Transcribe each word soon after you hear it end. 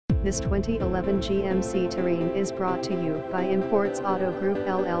This 2011 GMC Terrain is brought to you by Imports Auto Group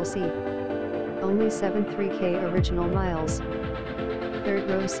LLC. Only 73K original miles. Third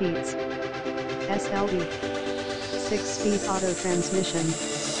row seats. SLE. 6-speed auto transmission.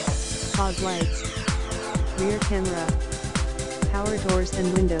 Fog lights. Rear camera. Power doors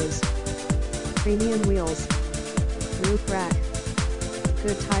and windows. Premium wheels. Roof rack.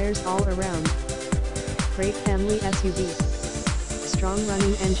 Good tires all around. Great family SUV. Strong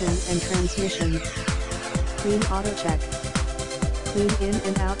running engine and transmission. Clean auto check. Clean in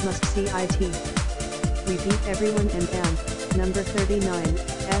and out must see IT. We beat everyone and number 39,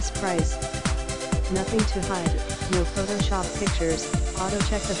 S price. Nothing to hide, no Photoshop pictures, auto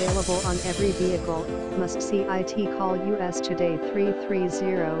check available on every vehicle, must see IT. Call us today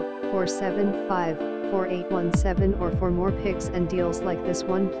 330-475-4817 or for more pics and deals like this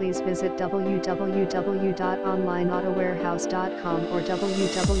one please visit www.onlineautowarehouse.com or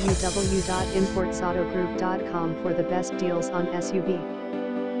www.importsautogroup.com for the best deals on SUV.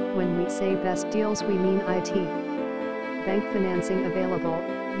 When we say best deals we mean IT. Bank financing available,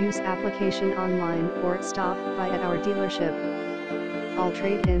 use application online or stop by at our dealership. All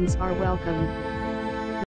trade-ins are welcome.